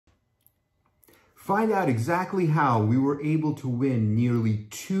Find out exactly how we were able to win nearly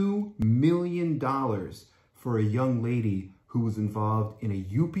 $2 million for a young lady who was involved in a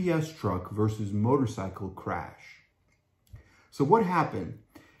UPS truck versus motorcycle crash. So what happened?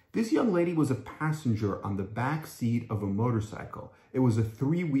 This young lady was a passenger on the back seat of a motorcycle. It was a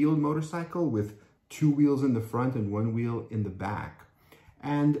 3-wheeled motorcycle with 2 wheels in the front and 1 wheel in the back.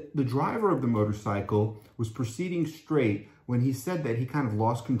 And the driver of the motorcycle was proceeding straight when he said that he kind of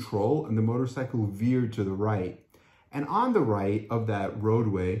lost control and the motorcycle veered to the right. And on the right of that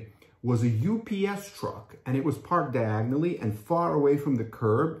roadway was a UPS truck, and it was parked diagonally and far away from the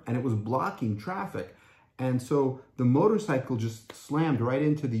curb, and it was blocking traffic. And so the motorcycle just slammed right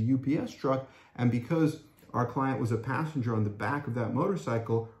into the UPS truck, and because our client was a passenger on the back of that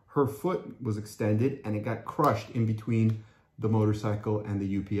motorcycle, her foot was extended and it got crushed in between the motorcycle and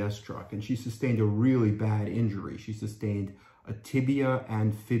the UPS truck. And she sustained a really bad injury. She sustained a tibia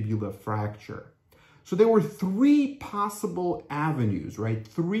and fibula fracture. So there were 3 possible avenues, right?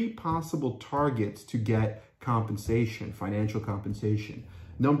 3 possible targets to get compensation, financial compensation.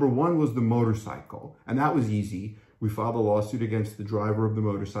 Number 1 was the motorcycle, and that was easy. We filed a lawsuit against the driver of the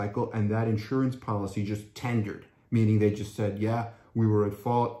motorcycle, and that insurance policy just tendered, meaning they just said, yeah, we were at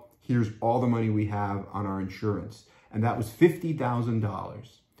fault. Here's all the money we have on our insurance. And that was $50,000.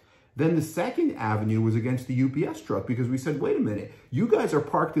 Then the second avenue was against the UPS truck, because we said, wait a minute, you guys are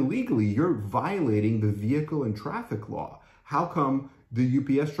parked illegally. You're violating the vehicle and traffic law. How come the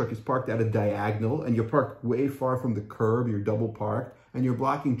UPS truck is parked at a diagonal and you're parked way far from the curb, you're double parked, and you're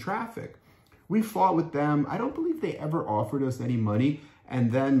blocking traffic? We fought with them. I don't believe they ever offered us any money. And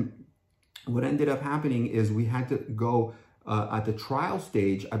then what ended up happening is we had to go at the trial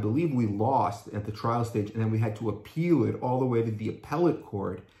stage. I believe we lost at the trial stage, and then we had to appeal it all the way to the appellate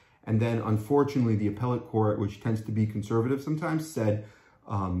court. And then, unfortunately, the appellate court, which tends to be conservative sometimes, said,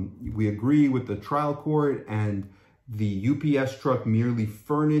 we agree with the trial court, and the UPS truck merely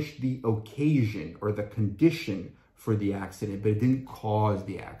furnished the occasion or the condition for the accident, but it didn't cause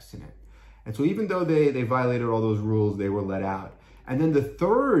the accident. And so even though they violated all those rules, they were let out. And then the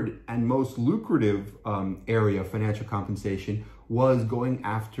third and most lucrative area of financial compensation was going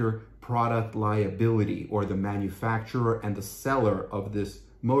after product liability, or the manufacturer and the seller of this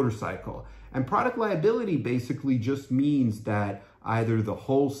motorcycle. And product liability basically just means that either the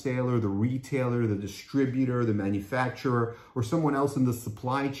wholesaler, the retailer, the distributor, the manufacturer, or someone else in the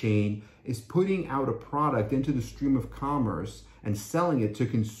supply chain is putting out a product into the stream of commerce and selling it to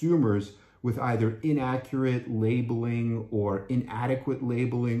consumers with either inaccurate labeling or inadequate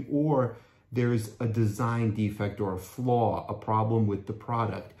labeling, or there's a design defect or a flaw, a problem with the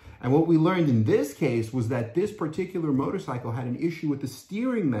product. And what we learned in this case was that this particular motorcycle had an issue with the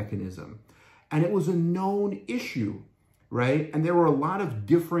steering mechanism, and it was a known issue, right? And there were a lot of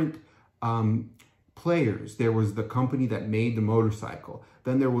different players. There was the company that made the motorcycle.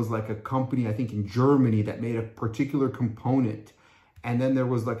 Then there was like a company, I think in Germany, that made a particular component. And then there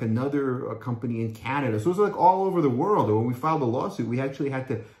was like another company in Canada. So it was like all over the world. And when we filed a lawsuit, we actually had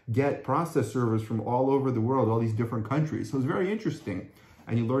to get process servers from all over the world, all these different countries. So it was very interesting.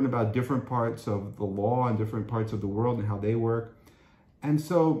 And you learn about different parts of the law and different parts of the world and how they work. And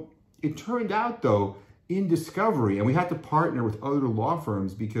so it turned out, though, in discovery, and we had to partner with other law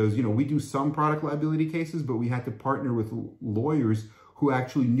firms because, you know, we do some product liability cases, but we had to partner with lawyers who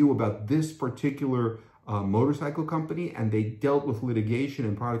actually knew about this particular motorcycle company, and they dealt with litigation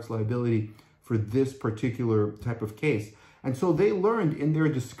and products liability for this particular type of case. And so they learned in their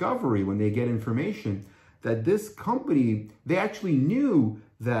discovery, when they get information, that this company, they actually knew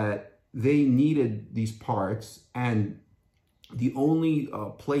that they needed these parts, and the only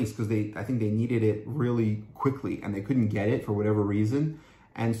place, because I think they needed it really quickly and they couldn't get it for whatever reason.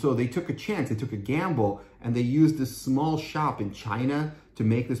 And so they took a chance, they took a gamble, and they used this small shop in China to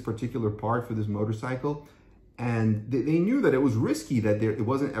make this particular part for this motorcycle. And they knew that it was risky, that it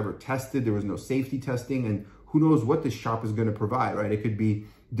wasn't ever tested, there was no safety testing, and who knows what this shop is going to provide, right? It could be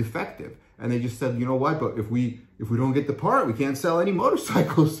defective. And they just said, you know what, but if we don't get the part, we can't sell any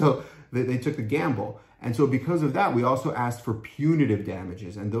motorcycles. So they took a gamble. And so because of that, we also asked for punitive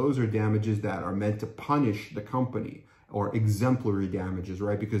damages. And those are damages that are meant to punish the company, or exemplary damages,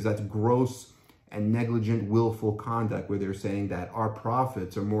 right? Because that's gross and negligent willful conduct, where they're saying that our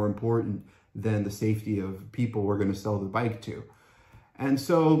profits are more important than the safety of people we're going to sell the bike to. And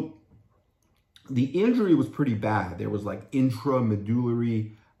so the injury was pretty bad. There was like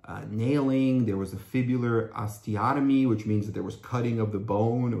intramedullary nailing. There was a fibular osteotomy, which means that there was cutting of the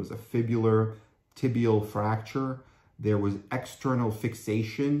bone. It was a fibular tibial fracture. There was external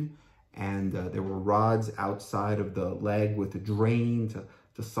fixation, and there were rods outside of the leg with a drain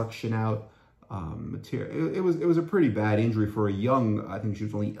to suction out material. It was a pretty bad injury for a young, I think she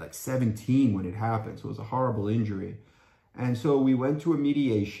was only like 17 when it happened. So it was a horrible injury. And so we went to a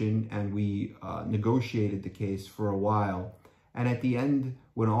mediation and we negotiated the case for a while. And at the end,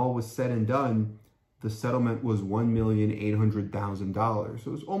 when all was said and done, the settlement was $1,800,000. So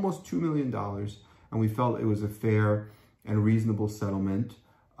it was almost $2 million. And we felt it was a fair and reasonable settlement.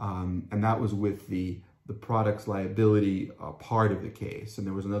 And that was with the product's liability part of the case. And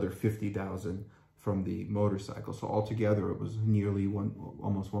there was another $50,000 from the motorcycle. So altogether, it was nearly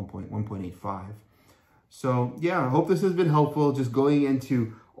almost 1.85. So yeah, I hope this has been helpful, just going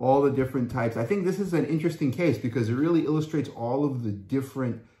into all the different types. I think this is an interesting case because it really illustrates all of the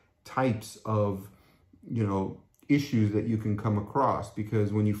different types of, issues that you can come across.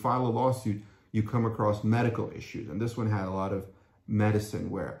 Because when you file a lawsuit, you come across medical issues. And this one had a lot of medicine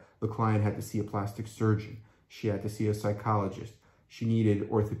where the client had to see a plastic surgeon. She had to see a psychologist. She needed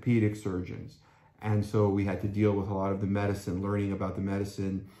orthopedic surgeons. And so we had to deal with a lot of the medicine, learning about the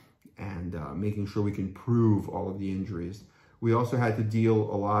medicine, and making sure we can prove all of the injuries. We also had to deal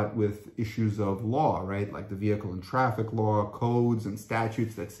a lot with issues of law, right? Like the vehicle and traffic law, codes and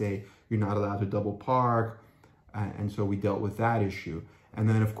statutes that say you're not allowed to double park. And so we dealt with that issue. And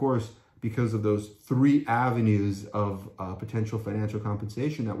then, of course, because of those 3 avenues of potential financial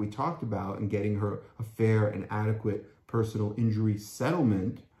compensation that we talked about and getting her a fair and adequate personal injury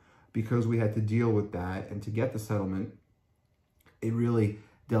settlement, because we had to deal with that and to get the settlement, it really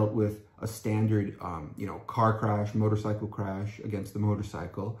dealt with a standard, car crash, motorcycle crash against the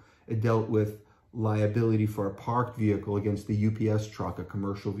motorcycle. It dealt with liability for a parked vehicle against the UPS truck, a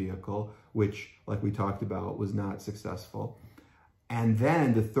commercial vehicle, which, like we talked about, was not successful. And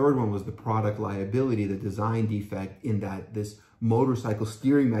then the third one was the product liability, the design defect in that this motorcycle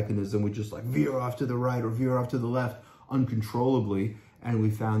steering mechanism would just like veer off to the right or veer off to the left uncontrollably. And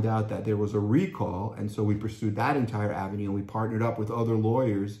we found out that there was a recall. And so we pursued that entire avenue, and we partnered up with other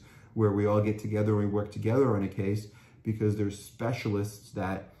lawyers where we all get together and we work together on a case because there's specialists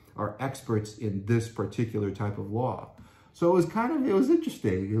that are experts in this particular type of law. So it was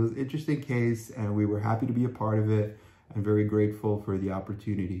interesting. It was an interesting case, and we were happy to be a part of it and very grateful for the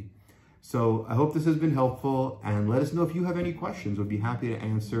opportunity. So I hope this has been helpful, and let us know if you have any questions. We'll be happy to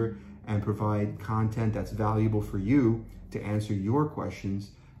answer and provide content that's valuable for you to answer your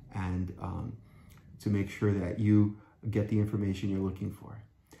questions and to make sure that you get the information you're looking for.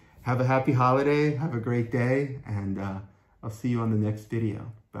 Have a happy holiday, have a great day, and I'll see you on the next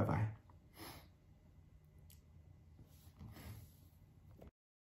video. Bye-bye.